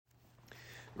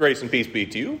Grace and peace be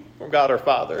to you from God our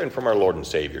Father and from our Lord and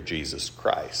Savior Jesus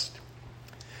Christ.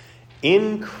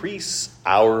 Increase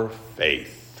our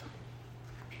faith.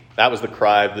 That was the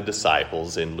cry of the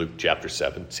disciples in Luke chapter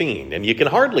 17. And you can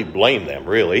hardly blame them,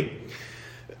 really.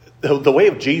 The way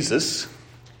of Jesus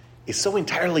is so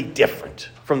entirely different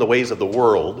from the ways of the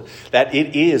world that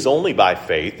it is only by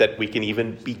faith that we can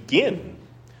even begin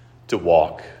to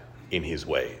walk in his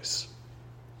ways.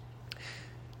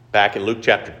 Back in Luke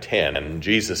chapter 10,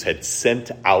 Jesus had sent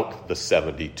out the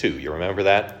 72. You remember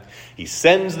that? He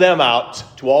sends them out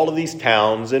to all of these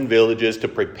towns and villages to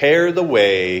prepare the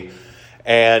way,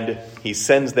 and he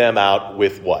sends them out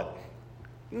with what?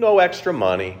 No extra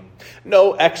money,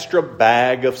 no extra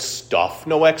bag of stuff,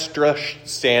 no extra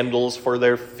sandals for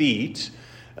their feet,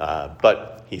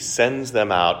 but he sends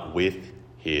them out with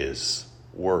his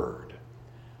word,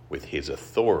 with his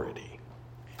authority.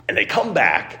 And they come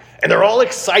back, and they're all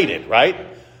excited, right?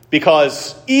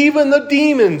 Because even the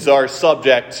demons are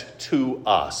subject to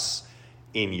us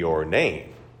in your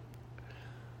name,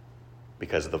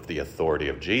 because of the authority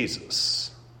of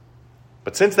Jesus.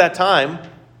 But since that time,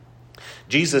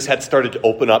 Jesus had started to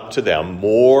open up to them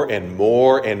more and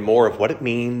more and more of what it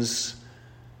means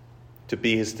to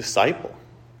be his disciple,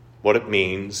 what it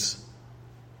means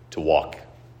to walk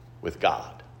with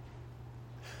God.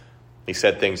 He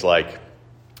said things like,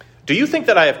 "Do you think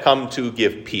that I have come to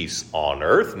give peace on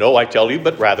earth? No, I tell you,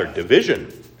 but rather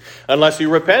division. Unless you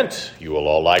repent, you will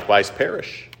all likewise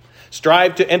perish.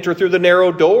 Strive to enter through the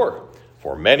narrow door,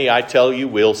 for many, I tell you,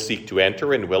 will seek to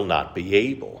enter and will not be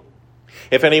able.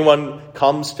 If anyone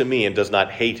comes to me and does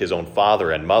not hate his own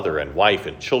father and mother and wife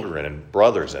and children and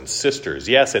brothers and sisters,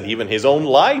 yes, and even his own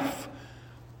life,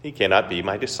 he cannot be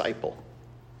my disciple.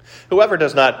 Whoever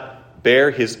does not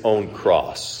bear his own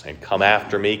cross and come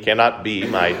after me cannot be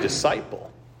my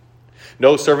disciple.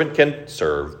 No servant can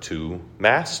serve two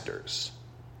masters.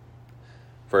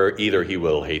 For either he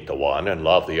will hate the one and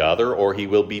love the other, or he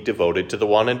will be devoted to the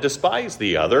one and despise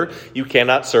the other. You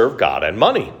cannot serve God and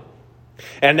money."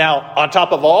 And now, on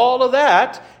top of all of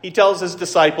that, he tells his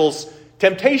disciples,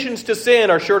 temptations to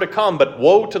sin are sure to come, but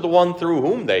woe to the one through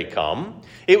whom they come.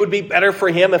 It would be better for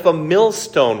him if a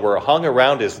millstone were hung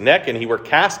around his neck and he were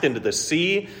cast into the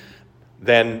sea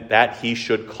than that he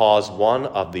should cause one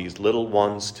of these little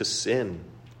ones to sin.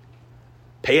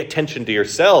 Pay attention to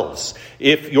yourselves.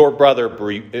 If your brother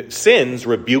sins,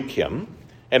 rebuke him,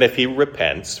 and if he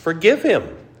repents, forgive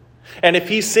him. And if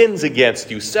he sins against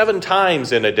you 7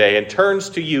 times in a day and turns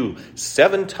to you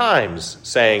 7 times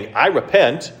saying, "I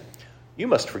repent," you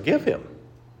must forgive him.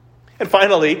 And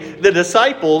finally, the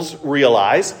disciples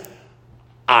realize,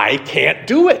 I can't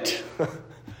do it.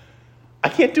 I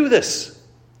can't do this.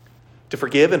 To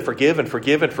forgive and forgive and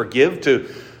forgive and forgive, to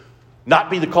not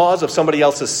be the cause of somebody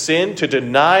else's sin, to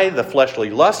deny the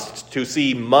fleshly lust, to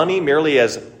see money merely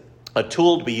as a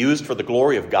tool to be used for the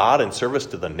glory of God and service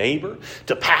to the neighbor,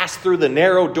 to pass through the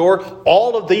narrow door,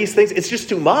 all of these things, it's just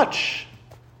too much.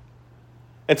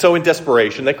 And so in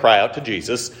desperation, they cry out to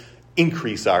Jesus,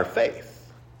 "Increase our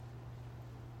faith."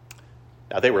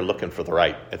 Now, they were looking for the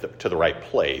right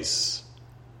place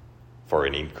for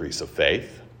an increase of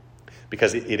faith,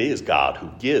 because it is God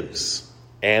who gives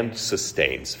and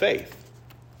sustains faith.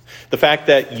 The fact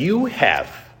that you have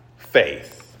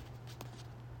faith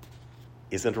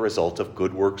isn't a result of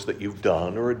good works that you've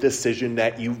done or a decision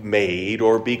that you've made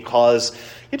or because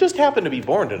you just happen to be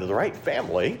born into the right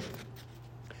family.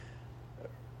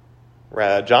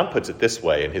 John puts it this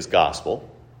way in his gospel.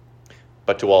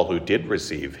 "But to all who did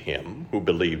receive him, who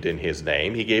believed in his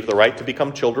name, he gave the right to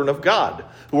become children of God,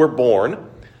 who were born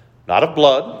not of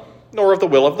blood, nor of the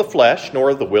will of the flesh, nor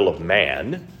of the will of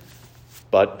man,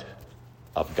 but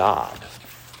of God."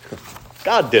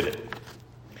 God did it.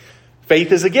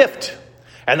 Faith is a gift.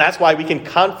 And that's why we can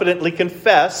confidently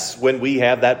confess when we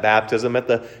have that baptism at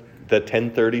the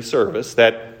 10:30 service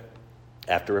that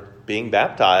after being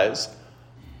baptized,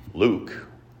 Luke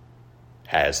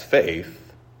has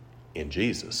faith in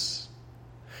Jesus,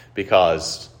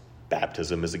 because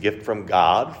baptism is a gift from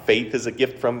God, faith is a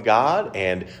gift from God,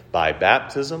 and by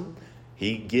baptism,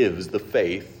 he gives the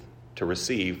faith to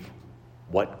receive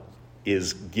what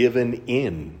is given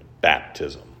in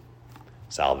baptism: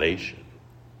 salvation,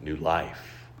 new life.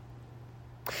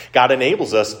 God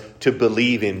enables us to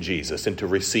believe in Jesus and to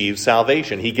receive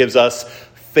salvation. He gives us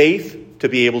faith to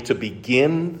be able to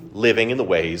begin living in the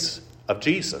ways of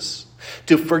Jesus,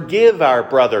 to forgive our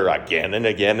brother again and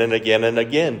again and again and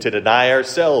again, to deny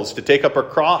ourselves, to take up our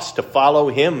cross, to follow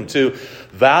him, to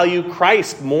value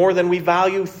Christ more than we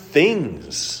value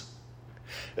things.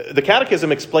 The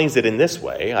Catechism explains it in this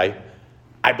way.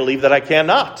 I believe that I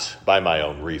cannot, by my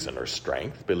own reason or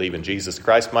strength, believe in Jesus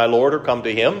Christ my Lord or come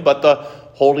to him, but the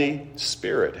Holy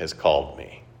Spirit has called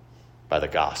me by the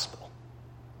gospel,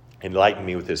 enlightened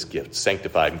me with his gift,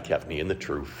 sanctified and kept me in the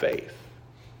true faith.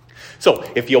 So,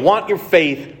 if you want your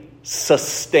faith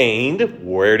sustained,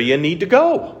 where do you need to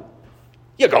go?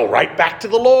 You go right back to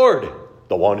the Lord,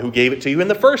 the one who gave it to you in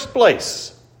the first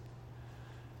place.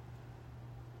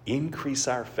 Increase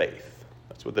our faith.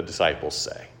 That's what the disciples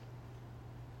say.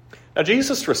 Now,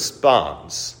 Jesus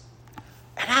responds,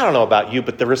 and I don't know about you,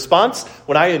 but the response,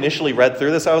 when I initially read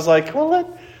through this, I was like, well,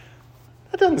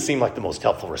 that doesn't seem like the most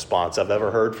helpful response I've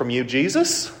ever heard from you,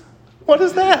 Jesus. What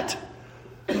is that?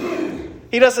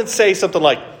 He doesn't say something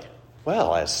like,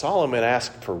 well, as Solomon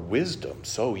asked for wisdom,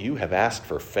 so you have asked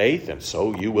for faith, and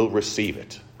so you will receive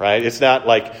it. Right? It's not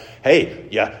like, hey,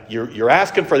 yeah, you're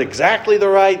asking for exactly the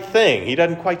right thing. He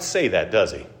doesn't quite say that,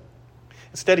 does he?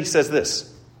 Instead, he says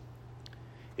this: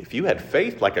 if you had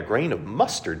faith like a grain of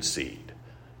mustard seed,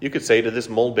 you could say to this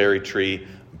mulberry tree,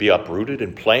 be uprooted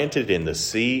and planted in the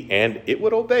sea, and it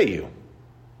would obey you.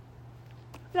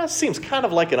 That seems kind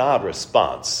of like an odd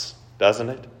response, doesn't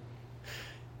it?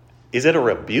 Is it a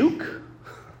rebuke?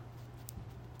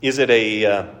 Is it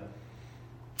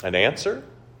an answer?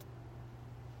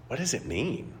 What does it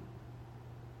mean?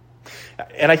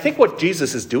 And I think what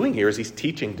Jesus is doing here is he's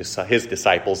teaching his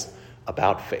disciples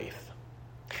about faith.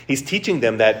 He's teaching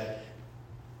them that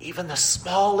even the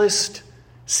smallest,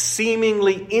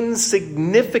 seemingly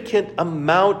insignificant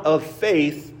amount of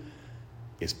faith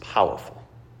is powerful.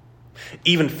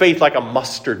 Even faith like a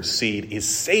mustard seed is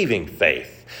saving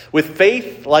faith. With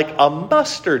faith like a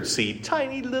mustard seed,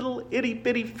 tiny little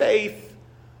itty-bitty faith,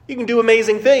 you can do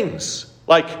amazing things.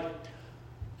 Like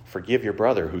forgive your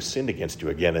brother who sinned against you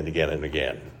again and again and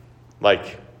again.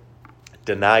 Like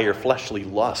deny your fleshly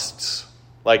lusts.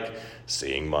 Like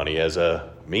seeing money as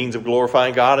a means of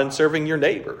glorifying God and serving your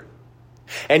neighbor.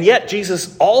 And yet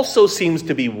Jesus also seems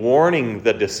to be warning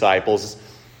the disciples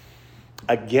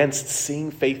against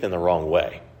seeing faith in the wrong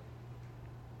way.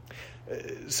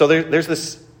 So there's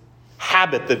this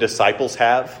habit the disciples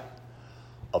have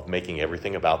of making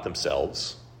everything about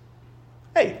themselves.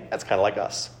 Hey, that's kind of like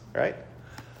us, right?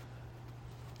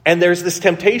 And there's this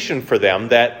temptation for them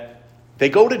that they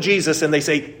go to Jesus and they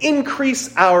say,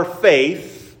 increase our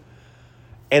faith.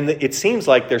 And it seems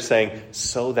like they're saying,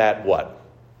 so that what?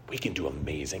 We can do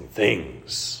amazing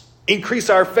things. Increase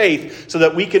our faith so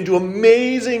that we can do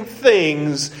amazing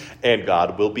things and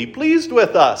God will be pleased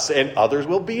with us and others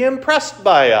will be impressed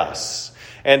by us.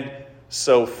 And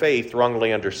so faith,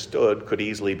 wrongly understood, could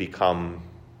easily become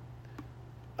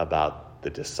about the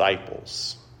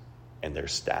disciples and their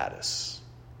status,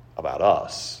 about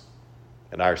us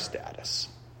and our status.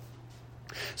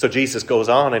 So Jesus goes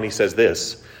on and he says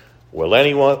this: will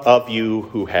any one of you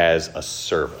who has a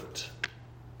servant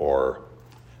or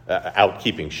out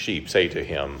keeping sheep say to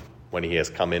him when he has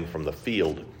come in from the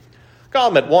field,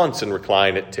 come at once and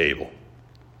recline at table?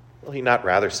 Will he not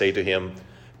rather say to him,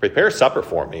 prepare supper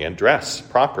for me and dress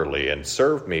properly and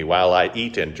serve me while I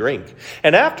eat and drink,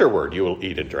 and afterward you will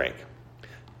eat and drink?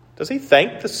 Does he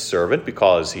thank the servant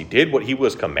because he did what he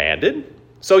was commanded?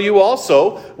 So you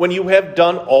also, when you have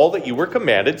done all that you were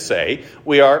commanded, say,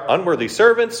 we are unworthy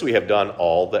servants, we have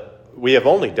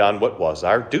only done what was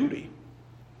our duty.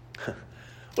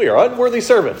 We are unworthy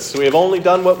servants, we have only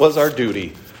done what was our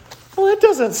duty. Well, that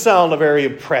doesn't sound very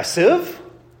impressive.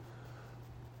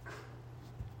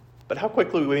 But how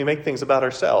quickly we make things about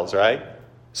ourselves, right?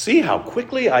 See how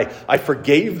quickly I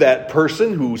forgave that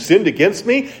person who sinned against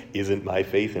me? Isn't my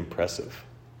faith impressive?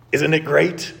 Isn't it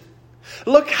great?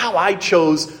 Look how I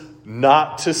chose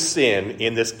not to sin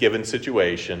in this given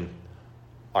situation.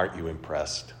 Aren't you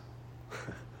impressed?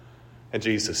 And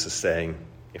Jesus is saying,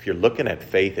 if you're looking at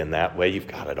faith in that way, you've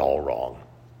got it all wrong.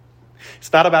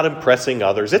 It's not about impressing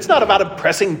others. It's not about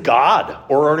impressing God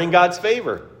or earning God's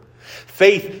favor.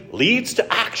 Faith leads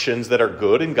to actions that are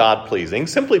good and God-pleasing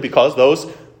simply because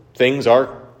those things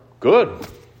are good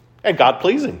and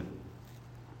God-pleasing.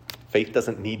 Faith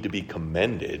doesn't need to be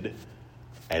commended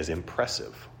as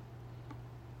impressive,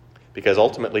 because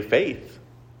ultimately faith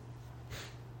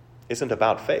isn't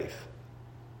about faith.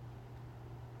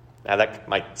 Now that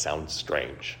might sound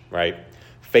strange, right?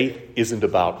 Faith isn't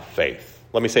about faith.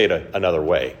 Let me say it another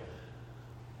way.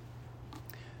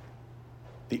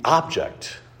 The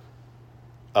object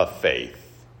of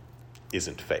faith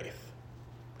isn't faith.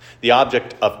 The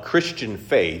object of Christian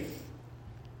faith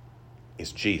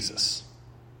is Jesus.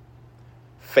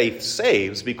 Faith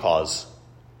saves because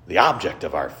the object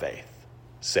of our faith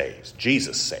saves.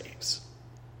 Jesus saves.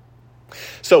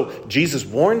 So Jesus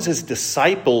warns his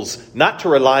disciples not to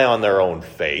rely on their own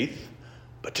faith,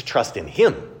 but to trust in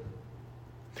him.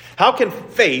 How can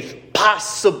faith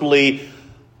possibly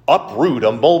uproot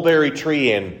a mulberry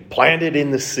tree and plant it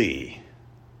in the sea?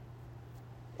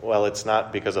 Well, it's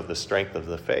not because of the strength of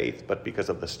the faith, but because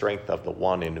of the strength of the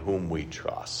one in whom we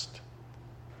trust.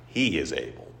 He is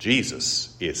able.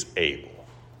 Jesus is able.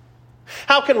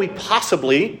 How can we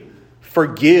possibly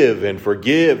forgive and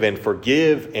forgive and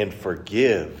forgive and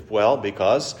forgive? Well,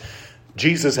 because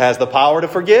Jesus has the power to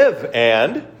forgive,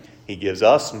 and he gives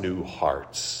us new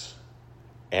hearts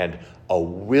and a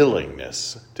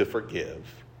willingness to forgive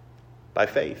by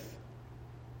faith.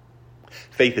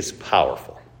 Faith is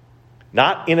powerful,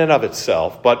 not in and of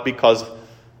itself, but because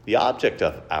the object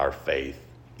of our faith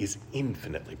is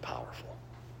infinitely powerful.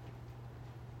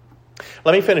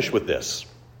 Let me finish with this.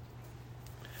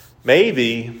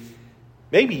 Maybe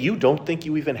you don't think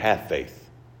you even have faith,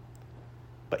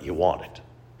 but you want it.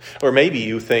 Or maybe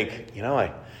you think,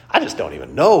 I just don't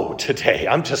even know today.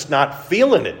 I'm just not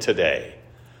feeling it today.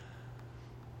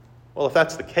 Well, if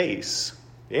that's the case,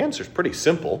 the answer is pretty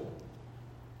simple.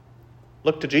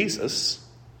 Look to Jesus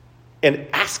and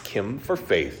ask him for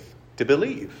faith to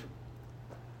believe.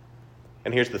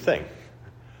 And here's the thing.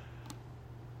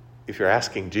 If you're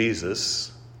asking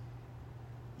Jesus,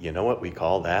 you know what we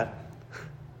call that?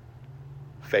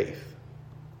 Faith.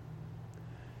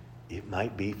 It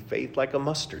might be faith like a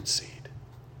mustard seed,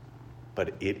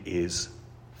 but it is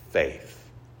faith.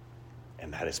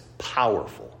 And that is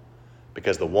powerful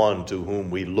because the one to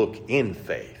whom we look in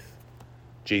faith,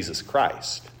 Jesus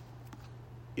Christ,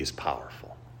 is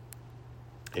powerful.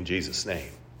 In Jesus'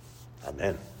 name,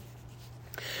 amen.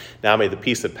 Now may the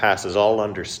peace that passes all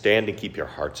understanding keep your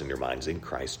hearts and your minds in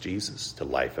Christ Jesus to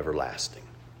life everlasting.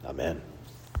 Amen.